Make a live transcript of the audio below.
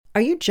Are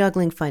you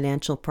juggling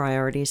financial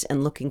priorities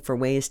and looking for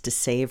ways to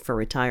save for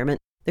retirement?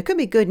 There could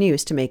be good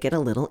news to make it a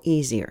little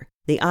easier.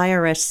 The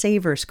IRS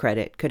Savers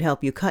Credit could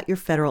help you cut your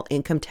federal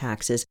income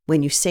taxes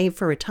when you save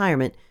for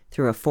retirement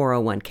through a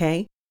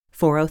 401k,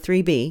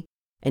 403b,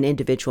 an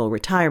individual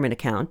retirement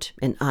account,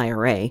 an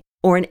IRA,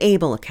 or an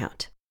ABLE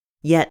account.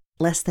 Yet,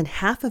 less than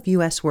half of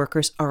U.S.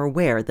 workers are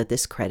aware that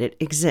this credit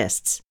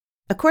exists.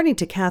 According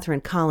to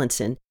Catherine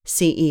Collinson,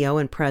 CEO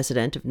and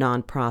president of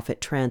nonprofit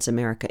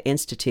Transamerica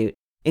Institute,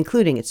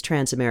 including its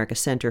Transamerica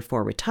Center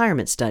for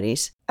Retirement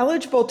Studies,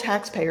 eligible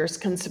taxpayers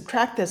can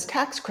subtract this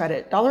tax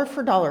credit dollar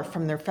for dollar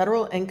from their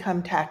federal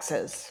income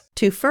taxes.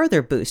 To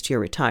further boost your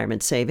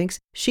retirement savings,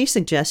 she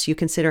suggests you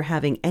consider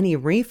having any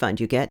refund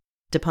you get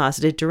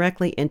deposited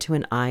directly into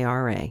an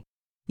IRA.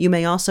 You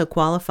may also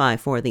qualify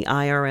for the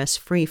IRS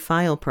Free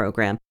File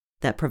program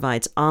that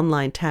provides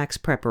online tax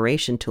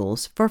preparation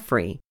tools for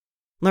free.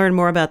 Learn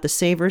more about the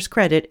Savers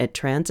Credit at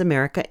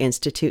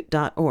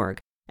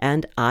transamericainstitute.org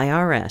and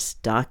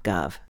irs.gov.